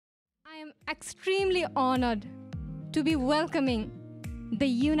am extremely honored to be welcoming the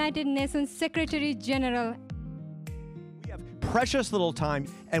United Nations Secretary General. We have precious little time,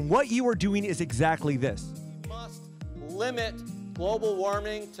 and what you are doing is exactly this. We must limit global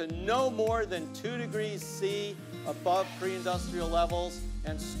warming to no more than 2 degrees C above pre-industrial levels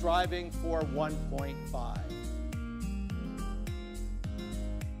and striving for 1.5.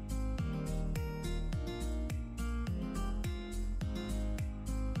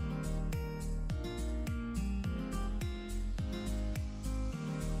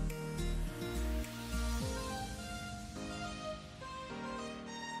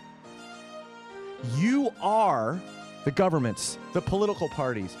 You are the governments, the political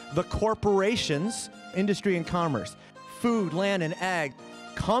parties, the corporations, industry and commerce, food, land, and ag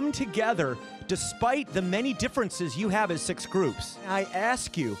come together despite the many differences you have as 6 groups. I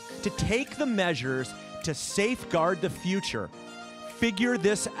ask you to take the measures to safeguard the future. Figure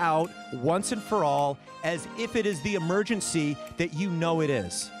this out once and for all as if it is the emergency that you know it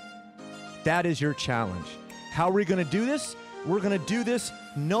is. That is your challenge. How are we going to do this? We're going to do this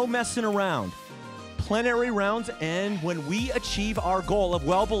no messing around. Plenary rounds, and when we achieve our goal of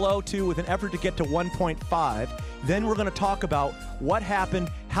well below 2 with an effort to get to 1.5, then we're going to talk about what happened,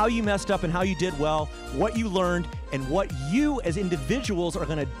 how you messed up and how you did well, what you learned, and what you as individuals are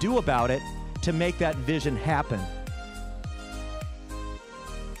going to do about it to make that vision happen.